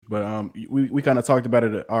But we kind of talked about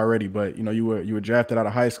it already. But you were drafted out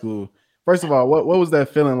of high school. First of all, what was that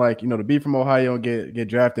feeling like? To be from Ohio and get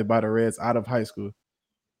drafted by the Reds out of high school.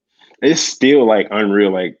 It's still like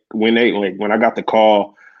unreal. Like when I got the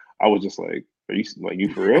call, I was just like, "Are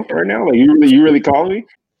you for real right now? Like you really calling me?"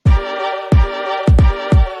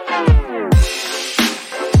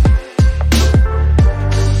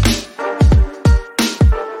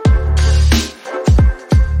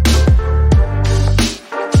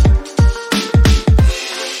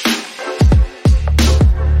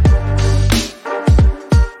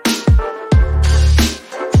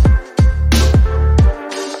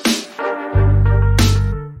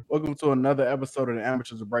 Welcome to another episode of the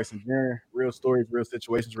Amateurs of Bryson Jr. Real stories, real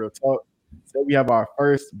situations, real talk. Today we have our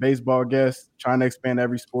first baseball guest trying to expand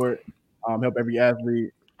every sport, help every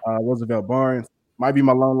athlete. Roosevelt Barnes might be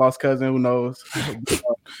my long lost cousin. Who knows?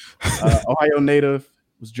 Ohio native,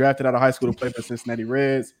 was drafted out of high school to play for the Cincinnati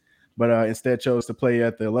Reds, but instead chose to play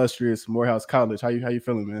at the illustrious Morehouse College. How you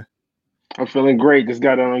feeling, man? I'm feeling great. Just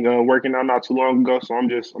got on working out not too long ago, so I'm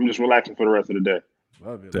just relaxing for the rest of the day.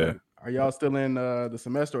 Love it. Love it. Are y'all still in the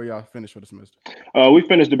semester, or y'all finished for the semester? We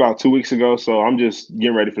finished about 2 weeks ago, so I'm just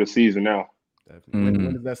getting ready for the season now. Definitely.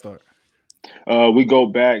 When does that start? We go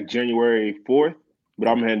back January 4th, but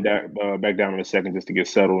I'm heading back down in a second just to get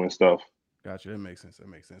settled and stuff. Gotcha. That makes sense.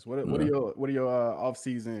 What do your off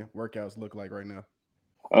season workouts look like right now?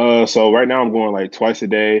 So right now I'm going like twice a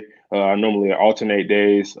day. I normally alternate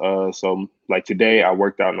days. So like today I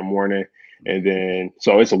worked out in the morning, and then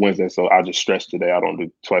so it's a Wednesday, so I'll just stretch today. I don't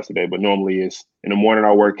do twice a day, but normally it's in the morning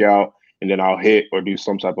I'll work out, and then I'll hit or do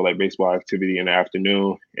some type of like baseball activity in the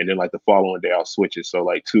afternoon, and then like the following day I'll switch it. So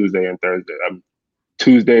like Tuesdays and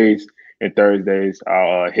Thursdays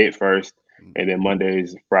I'll hit first, and then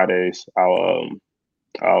Mondays, Fridays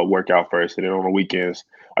I'll work out first, and then on the weekends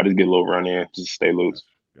I just get a little run in just to stay loose.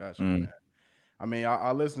 Gotcha. Man. I mean,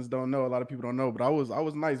 our listeners don't know. A lot of people don't know, but I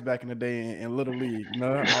was nice back in the day in Little League.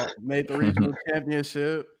 I made the regional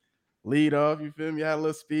championship, lead off. You feel me? I had a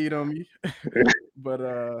little speed on me, but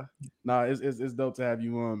it's dope to have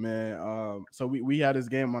you on, man. So we had this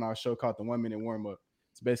game on our show called the 1 minute warm up.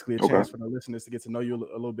 It's basically a chance for the listeners to get to know you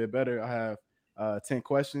a little bit better. I have 10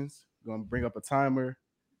 questions. I'm gonna bring up a timer.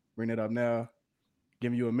 Bring it up now.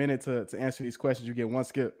 Giving you a minute to answer these questions. You get one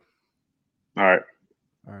skip. All right.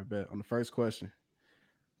 All right, bet. On the first question,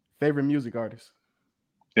 favorite music artist?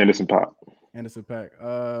 Anderson .Paak. Anderson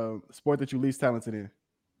 .Paak. Sport that you least talented in?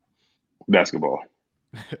 Basketball.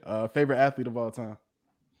 Favorite athlete of all time?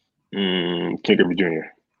 Ken Griffey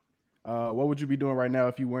Jr. What would you be doing right now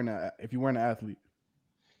if you weren't an athlete?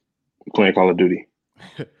 Playing Call of Duty.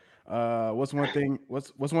 What's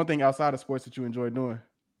one thing outside of sports that you enjoy doing?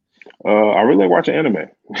 I really like watching anime.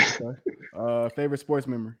 Okay. Favorite sports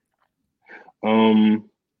memory?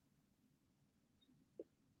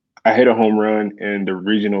 I hit a home run in the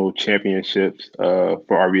regional championships for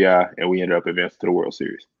RBI, and we ended up advancing to the World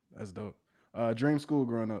Series. That's dope. Dream school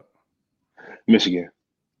growing up? Michigan.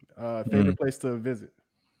 Favorite place to visit?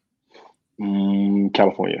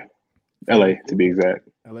 California. LA, to be exact.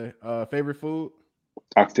 LA. Favorite food?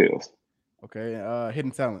 Oxtails. Okay.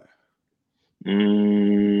 Hidden talent?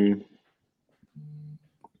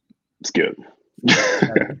 Skip.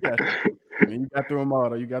 I mean, you got through them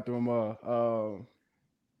all, though. You got through them all.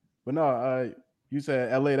 But no, you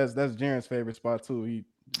said LA. That's Jaren's favorite spot too. He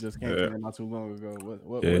just came here not too long ago.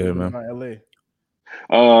 What about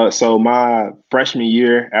LA? So my freshman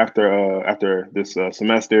year, after this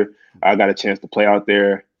semester, I got a chance to play out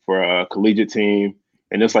there for a collegiate team,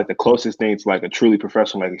 and it's like the closest thing to like a truly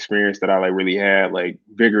professional like experience that I like really had. Like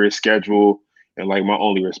vigorous schedule, and like my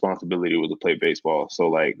only responsibility was to play baseball. So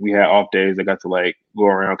like we had off days. I got to like go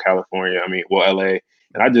around California. LA.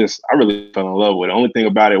 And I really fell in love with it. The only thing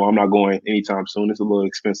about it, well, I'm not going anytime soon. It's a little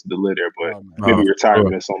expensive to live there, but maybe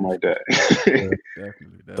retirement or something like that.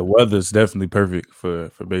 Definitely. The weather's definitely perfect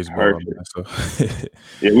for baseball. So.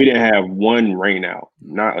 Yeah, we didn't have one rain out,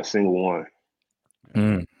 not a single one.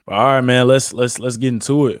 All right, man. Let's get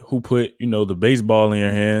into it. Who put the baseball in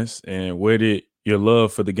your hands, and where did your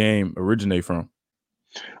love for the game originate from?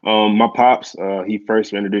 My pops, he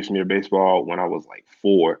first introduced me to baseball when I was like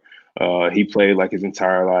 4. He played like his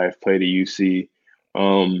entire life, played at UC,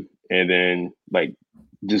 and then like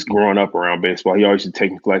just growing up around baseball, he always used to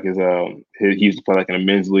take me to like he used to play like in a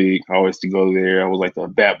men's league. I always used to go there. I was like the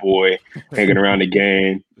bat boy hanging around the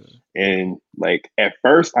game. And like at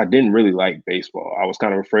first I didn't really like baseball. I was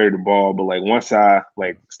kind of afraid of the ball, but like once I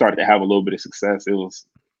like started to have a little bit of success, it was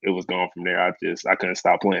gone from there. I couldn't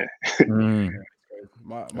stop playing.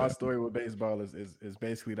 My story with baseball is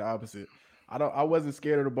basically the opposite. I wasn't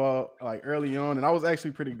scared of the ball like early on, and I was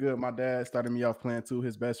actually pretty good. My dad started me off playing too.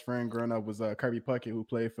 His best friend growing up was Kirby Puckett, who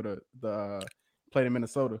played for the played in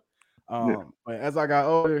Minnesota. Yeah. But as I got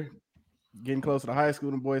older, getting closer to high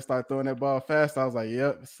school, the boys started throwing that ball fast. I was like,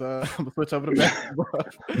 "Yep, so I'm gonna switch over to basketball."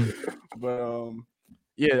 But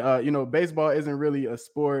yeah, baseball isn't really a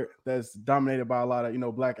sport that's dominated by a lot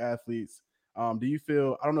of black athletes. Do you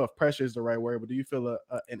feel? I don't know if pressure is the right word, but do you feel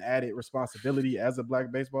an added responsibility as a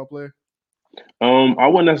black baseball player? I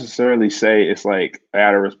wouldn't necessarily say it's like I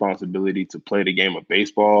had a responsibility to play the game of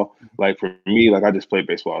baseball. Like for me, like I just play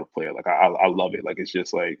baseball to play it. Like I love it. Like it's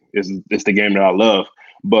just like it's the game that I love.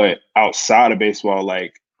 But outside of baseball,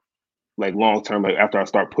 like long term, like after I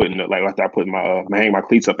start putting it, like after I put hang my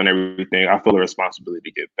cleats up and everything, I feel a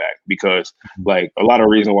responsibility to give back because like a lot of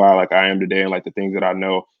reason why like I am today and like the things that I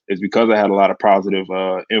know is because I had a lot of positive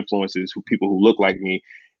influences who people who look like me.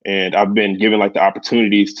 And I've been given like the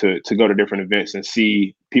opportunities to go to different events and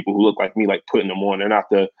see people who look like me, like putting them on. They're not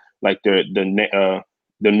the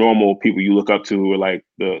normal people you look up to, who are like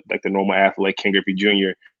the normal athlete, like Ken Griffey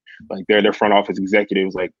Jr. Like they're their front office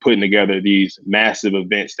executives, like putting together these massive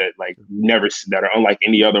events that that are unlike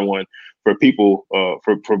any other one for people,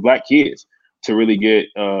 for Black kids to really get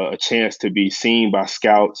a chance to be seen by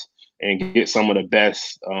scouts and get some of the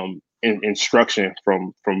best instruction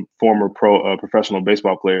from former professional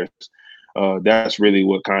baseball players. That's really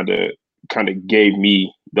what kind of gave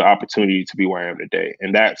me the opportunity to be where I am today,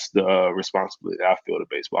 and that's the responsibility that I feel to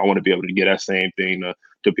baseball. I want to be able to get that same thing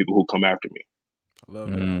to people who come after me. I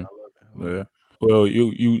love it. I love it. I love Yeah. it. Well,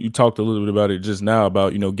 you talked a little bit about it just now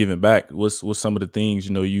about giving back. What's some of the things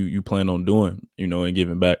you plan on doing and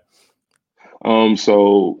giving back?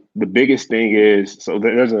 So the biggest thing is,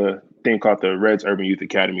 there's a thing called the Reds Urban Youth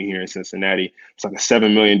Academy here in Cincinnati. It's like a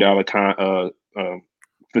 $7 million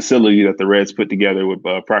facility that the Reds put together with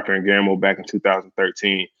Procter and Gamble back in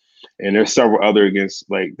 2013. And there's several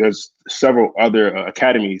other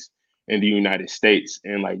academies in the United States,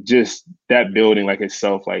 and like just that building, like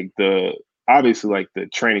itself, like obviously like the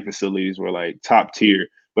training facilities were like top tier,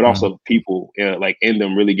 but also people like in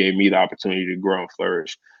them really gave me the opportunity to grow and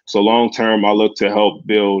flourish. So long term, I look to help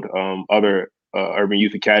build other urban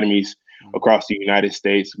youth academies across the United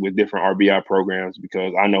States with different RBI programs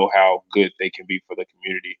because I know how good they can be for the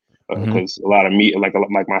community. Because a lot of me, like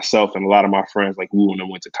myself and a lot of my friends, like we wouldn't have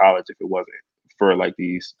went to college if it wasn't for like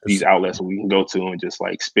these outlets we can go to and just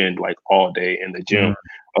like spend like all day in the gym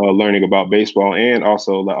learning about baseball, and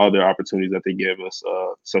also the other opportunities that they give us,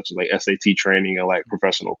 such as like SAT training and like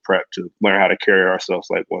professional prep to learn how to carry ourselves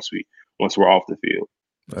like once we're off the field.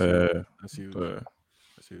 That's huge.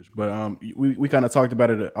 That's huge. But we kind of talked about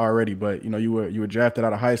it already. But you were drafted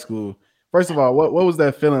out of high school. First of all, what was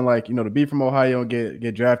that feeling like? To be from Ohio and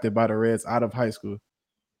get drafted by the Reds out of high school.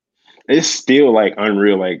 It's still like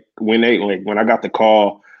unreal. Like when I got the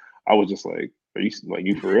call, I was just like, "Are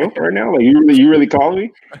you for real right now? Like you really calling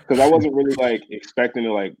me?" Because I wasn't really like expecting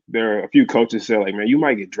to. Like there are a few coaches said like, "Man, you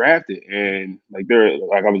might get drafted," and like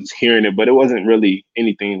I was just hearing it, but it wasn't really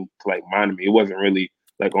anything to like mind me. It wasn't really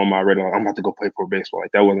like on my radar. Like, I'm about to go play pro baseball.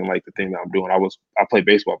 Like that wasn't like the thing that I'm doing. I play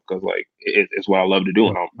baseball because like it's what I love to do,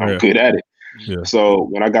 and I'm good at it. Yeah. So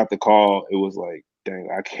when I got the call, it was like, dang,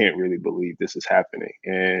 I can't really believe this is happening.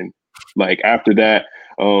 And like after that,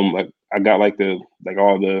 like I got like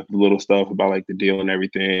all the little stuff about like the deal and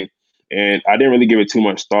everything. And I didn't really give it too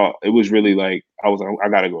much thought. It was really like I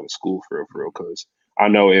gotta go to school for real, because I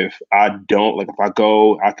know if I don't, like if I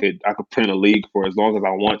go, I could play in a league for as long as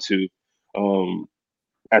I want to.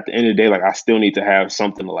 At the end of the day, like I still need to have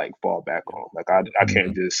something to like fall back on. Like I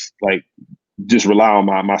can't just rely on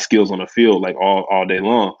my skills on the field like all day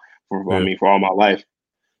long for all my life.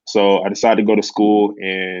 So I decided to go to school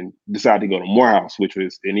and decided to go to Morehouse, which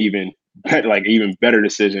was an even better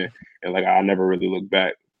decision. And like I never really looked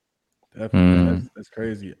back. Definitely. That's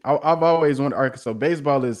crazy. I've always wondered. So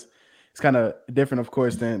baseball it's kind of different, of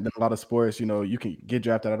course, than a lot of sports. You can get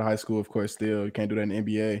drafted out of high school, of course. Still, you can't do that in the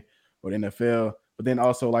NBA or the NFL. But then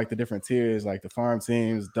also like the different tiers, like the farm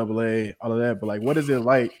teams, AA, all of that. But like, what is it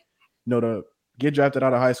like, to get drafted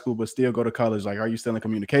out of high school but still go to college? Like, are you still in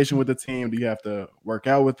communication with the team? Do you have to work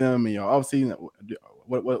out with them in your off season?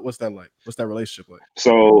 What's that like? What's that relationship like?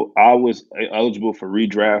 So I was eligible for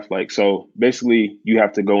redraft. Like, so basically you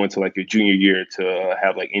have to go into like your junior year to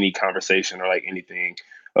have like any conversation or like anything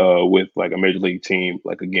with like a major league team,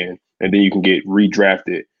 like again, and then you can get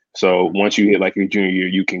redrafted. So once you hit like your junior year,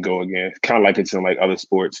 you can go again. Kind of like it's in like other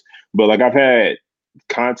sports. But like I've had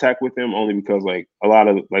contact with them only because like a lot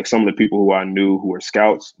of like some of the people who I knew who were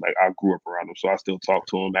scouts, like I grew up around them, so I still talk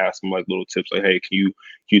to them, ask them like little tips, like, hey, can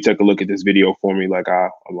you take a look at this video for me? Like I'm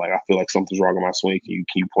like I feel like something's wrong in my swing. Can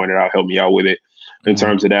you point it out? Help me out with it in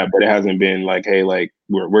terms of that. But it hasn't been like, hey, like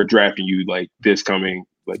we're drafting you like this coming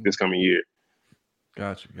year.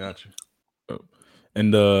 Gotcha.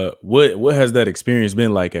 And what has that experience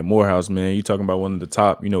been like at Morehouse, man? You talking about one of the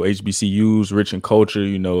top, HBCUs, rich in culture.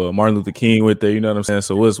 Martin Luther King went there. You know what I'm saying?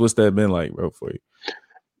 So what's that been like, bro, for you?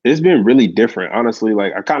 It's been really different, honestly.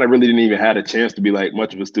 Like I kind of really didn't even have a chance to be like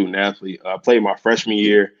much of a student athlete. I played my freshman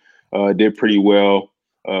year, did pretty well.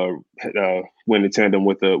 Went in tandem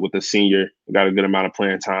with a senior, got a good amount of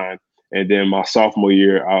playing time. And then my sophomore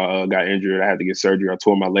year, I got injured. I had to get surgery. I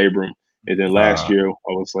tore my labrum. And then last year,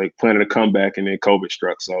 I was like planning to come back, and then COVID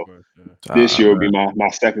struck. So this year will be my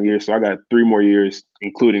second year. So I got 3 more years,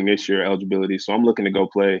 including this year eligibility. So I'm looking to go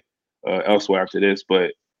play elsewhere after this.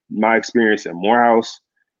 But my experience at Morehouse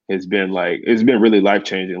has been like it's been really life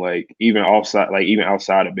changing. Like even outside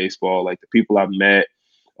of baseball, like the people I've met,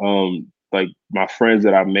 like my friends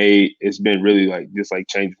that I've made, it's been really like just like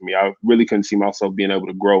changing for me. I really couldn't see myself being able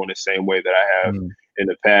to grow in the same way that I have in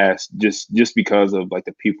the past, just because of like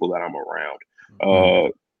the people that I'm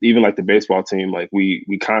around. Even like the baseball team, like we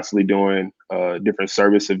constantly doing different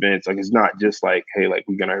service events. Like it's not just like, hey, like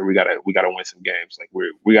we gotta win some games. Like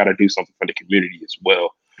we gotta do something for the community as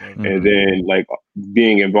well. And then like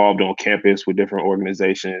being involved on campus with different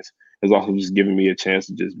organizations has also just given me a chance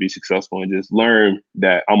to just be successful and just learn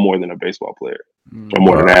that I'm more than a baseball player. I'm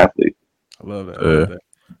more than an athlete. I love that.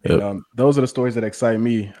 And those are the stories that excite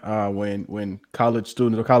me when college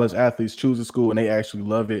students or college athletes choose a school and they actually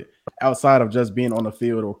love it outside of just being on the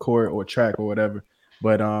field or court or track or whatever.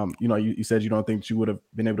 But you said you don't think you would have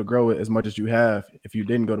been able to grow it as much as you have if you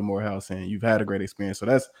didn't go to Morehouse, and you've had a great experience.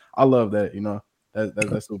 So I love that.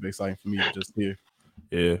 That's super exciting for me to just hear.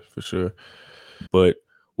 Yeah, for sure. But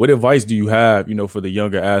what advice do you have, for the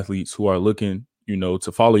younger athletes who are looking,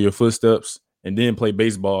 to follow your footsteps and then play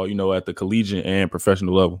baseball, at the collegiate and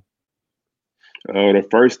professional level? The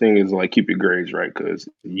first thing is like keep your grades right, because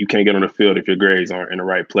you can't get on the field if your grades aren't in the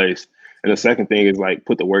right place. And the second thing is like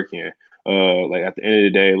put the work in. Like at the end of the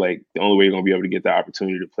day, like the only way you're gonna be able to get the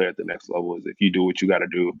opportunity to play at the next level is if you do what you got to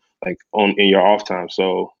do, like in your off time.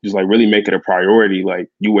 So just like really make it a priority. Like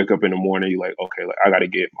you wake up in the morning, you're like, okay, like I got to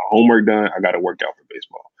get my homework done. I got to work out for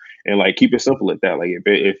baseball, and like keep it simple at that. Like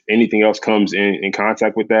if anything else comes in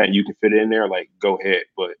contact with that and you can fit it in there, like go ahead.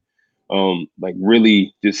 But like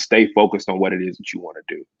really just stay focused on what it is that you want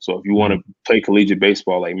to do. So if you want to play collegiate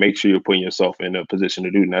baseball, like make sure you're putting yourself in a position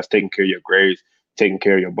to do, and that's taking care of your grades, taking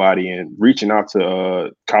care of your body, and reaching out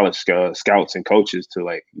to college scouts and coaches to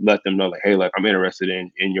like let them know like, hey, like I'm interested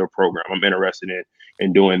in your program. I'm interested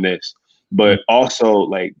in doing this. But also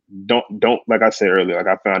like don't like I said earlier, like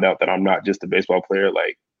I found out that I'm not just a baseball player.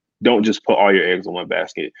 Like don't just put all your eggs in one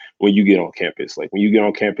basket when you get on campus. Like when you get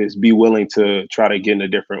on campus, be willing to try to get into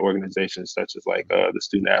different organizations such as like the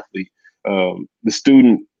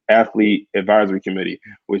student athlete advisory committee,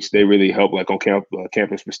 which they really help like on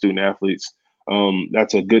campus for student athletes.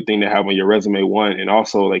 That's a good thing to have on your resume, one. And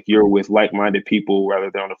also like you're with like-minded people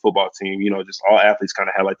rather than on the football team. Just all athletes kind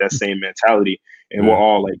of have like that same mentality, and we're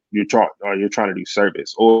all like you're trying to do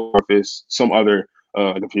service, or if it's some other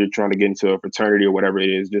if you're trying to get into a fraternity or whatever it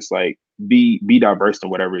is, just like be diverse in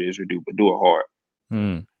whatever it is you do, but do it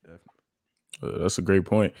hard. That's a great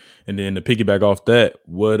point. And then to piggyback off that,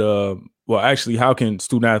 how can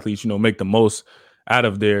student athletes, make the most out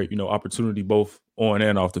of their, opportunity both on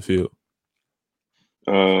and off the field?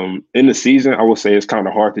 In the season, I would say it's kind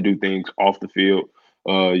of hard to do things off the field.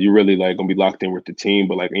 You're really like gonna be locked in with the team,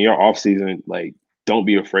 but like in your off season, like don't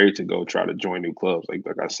be afraid to go try to join new clubs. Like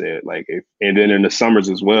I said, and then in the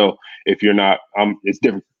summers as well, if you're not, it's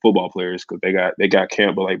different for football players because they got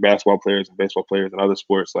camp, but like basketball players and baseball players and other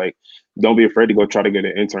sports, like don't be afraid to go try to get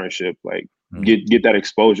an internship. Like get that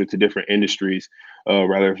exposure to different industries,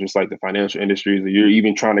 rather it's just like the financial industries, or you're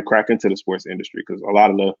even trying to crack into the sports industry, because a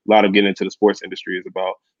lot of getting into the sports industry is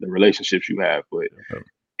about the relationships you have. But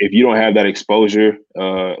if you don't have that exposure,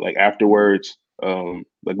 like afterwards,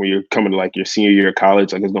 like when you're coming to like your senior year of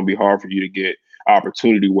college, like it's going to be hard for you to get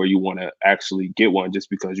opportunity where you want to actually get one, just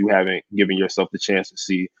because you haven't given yourself the chance to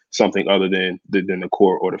see something other than the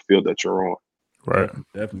court or the field that you're on. Right.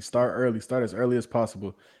 Definitely start early. Start as early as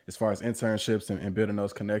possible as far as internships and building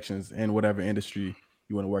those connections in whatever industry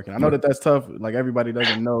you want to work in. I know that's tough. Like everybody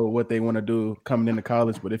doesn't know what they want to do coming into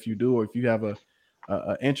college, but if you do, or if you have a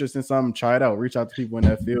interest in something, try it out. Reach out to people in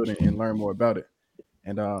that field and learn more about it.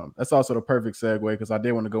 And that's also the perfect segue, because I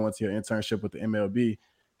did want to go into your internship with the MLB.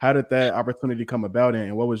 how did that opportunity come about,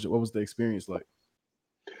 and what was the experience like?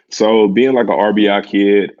 So being like an RBI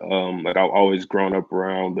kid, like I've always grown up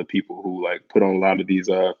around the people who like put on a lot of these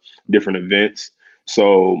different events.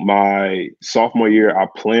 So my sophomore year, I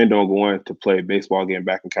planned on going to play baseball again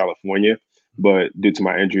back in California, but due to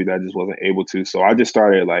my injury, that just wasn't able to. So I just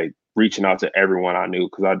started like reaching out to everyone I knew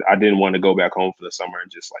because I didn't want to go back home for the summer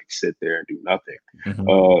and just like sit there and do nothing.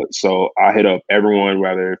 So I hit up everyone,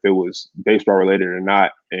 whether if it was baseball related or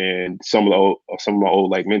not, and some of my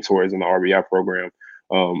old like mentors in the RBI program.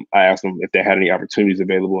 I asked them if they had any opportunities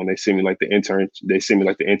available, and they sent me like the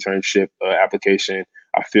internship application.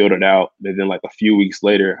 I filled it out, and then like a few weeks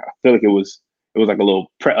later, I feel like it was like a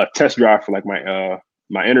little a test drive for like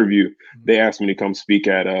my interview. They asked me to come speak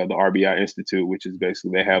at the RBI Institute, which is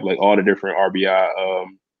basically they have like all the different RBI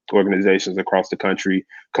organizations across the country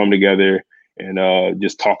come together and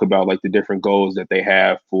just talk about like the different goals that they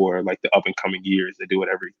have for like the up and coming years. They do it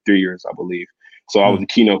every 3 years, I believe. So I was a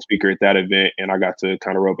keynote speaker at that event, and I got to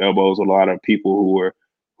kind of rub elbows with a lot of people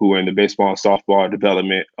who were in the baseball and softball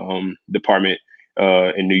development department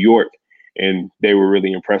in New York, and they were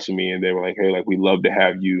really impressed with me. And they were like, "Hey, like we'd love to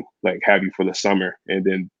have you for the summer." And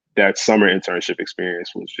then that summer internship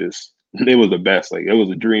experience was just it was the best. Like it was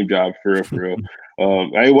a dream job for real, for real.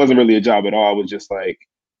 It wasn't really a job at all. It was just like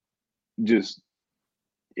it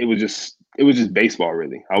was just baseball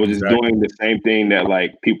really. I was just doing the same thing that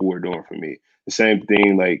like people were doing for me. The same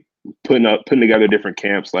thing, like putting together different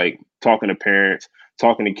camps, like talking to parents,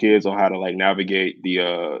 talking to kids on how to like navigate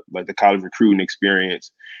the like the college recruiting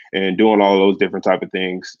experience and doing all of those different type of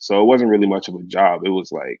things. So it wasn't really much of a job. It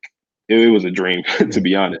was like it was a dream to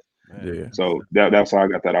be honest. Yeah. So that's how I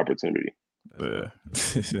got that opportunity. Yeah.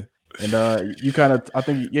 And you kind of, I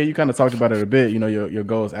think, you kind of talked about it a bit. You know, your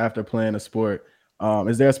goals after playing a sport.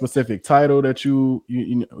 Is there a specific title that you're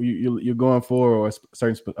going for, or a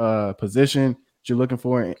certain position that you're looking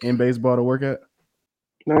for in baseball to work at?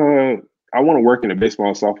 I want to work in the baseball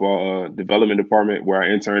and softball development department where I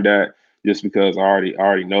interned at, just because I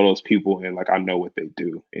already know those people and like I know what they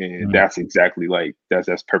do, and that's exactly like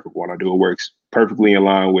that's perfect what I do. It works perfectly in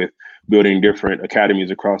line with building different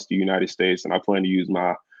academies across the United States, and I plan to use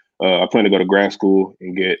I plan to go to grad school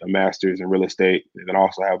and get a master's in real estate, and then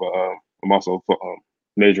also have I'm also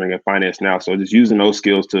majoring in finance now. So just using those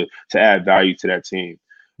skills to add value to that team.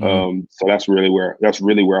 So that's really where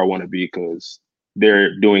I want to be, because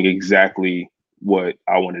they're doing exactly what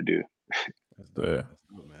I want to do. Yeah.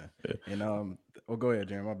 And go ahead,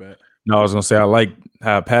 Jeremy. My bad. No, I was gonna say I like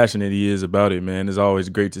how passionate he is about it, man. It's always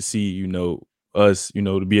great to see, us,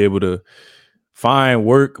 to be able to find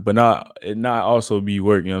work, but not also be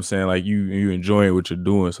work. You know what I'm saying? Like you enjoying what you're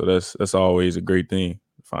doing. So that's always a great thing.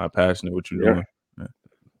 Find passionate what you're doing. Yeah.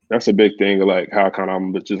 That's a big thing. Like how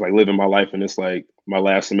I'm just like living my life, and it's like my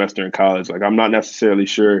last semester in college. Like I'm not necessarily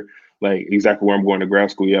sure like exactly where I'm going to grad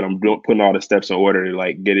school yet. I'm putting all the steps in order to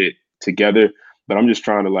like get it together, but I'm just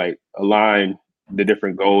trying to like align the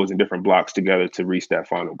different goals and different blocks together to reach that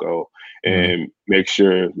final goal and make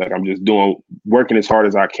sure like I'm just working as hard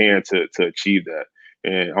as I can to achieve that.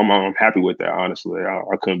 And I'm happy with that. Honestly,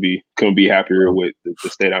 I couldn't be happier with the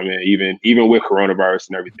state I'm in, even with coronavirus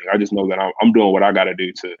and everything. I just know that I'm doing what I got to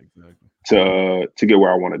do to get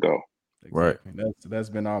where I want to go. Right. That's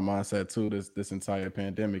been our mindset too. This entire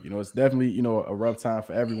pandemic. It's definitely a rough time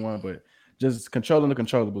for everyone, but just controlling the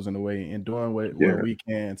controllables in a way and doing what we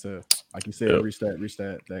can to, like you said, reach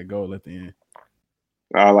that goal at the end.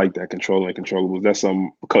 I like that, controlling controllables. That's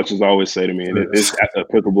something coaches always say to me, and it's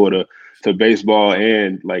applicable to baseball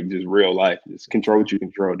and like just real life. Just control what you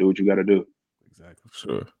control. Do what you got to do. Exactly.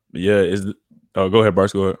 Sure. But yeah. Go ahead,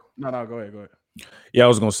 Bart. Go ahead. No. Go ahead. Yeah, I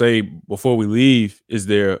was gonna say before we leave, is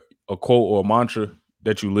there a quote or a mantra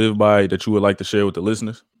that you live by that you would like to share with the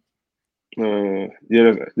listeners? Yeah,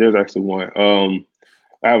 there's actually one.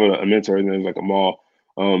 I have a mentor. His name's like Amal.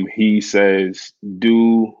 He says,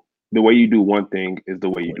 "Do the way you do one thing is the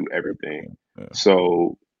way you do everything." Yeah.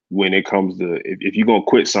 So when it comes to if you're gonna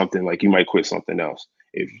quit something, like you might quit something else.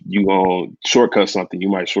 If you're gonna shortcut something, you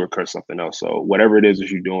might shortcut something else. So whatever it is that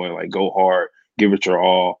you're doing, like go hard, give it your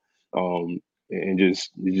all, and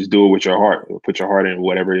just do it with your heart. Put your heart in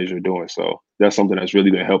whatever it is you're doing. So that's something that's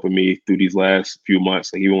really been helping me through these last few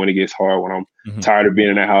months. Like even when it gets hard, when I'm tired of being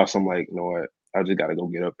in that house, I'm like, you know what? I just gotta go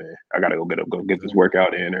get up and I gotta go get this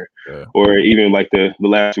workout in, or even like the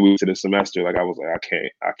last 2 weeks of the semester, like I was like,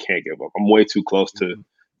 I can't give up. I'm way too close to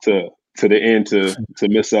the end to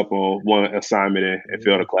miss up on one assignment and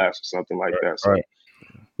fail the class or something like that. So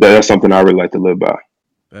that's something I really like to live by.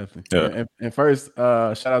 Definitely. Yeah. And first,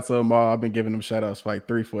 shout out to them all. I've been giving them shout outs for like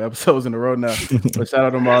 3-4 episodes in a row now. But shout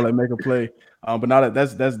out to them all that make a play. But now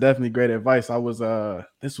that's definitely great advice. I was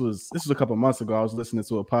this was a couple months ago. I was listening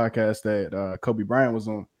to a podcast that Kobe Bryant was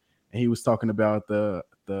on, and he was talking about the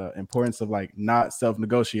importance of like not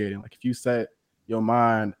self-negotiating. Like if you set your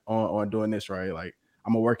mind on doing this, right? Like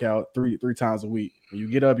I'm gonna work out three times a week. When you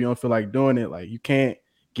get up, you don't feel like doing it. Like you can't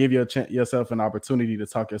give yourself an opportunity to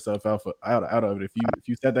talk yourself out of it. If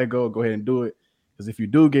you set that goal, go ahead and do it. Because if you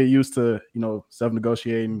do get used to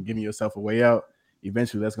self-negotiating, giving yourself a way out,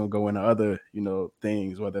 eventually that's gonna go into other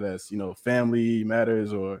things, whether that's family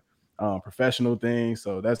matters or professional things.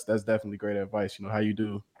 So that's definitely great advice. How you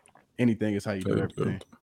do anything is how you do everything.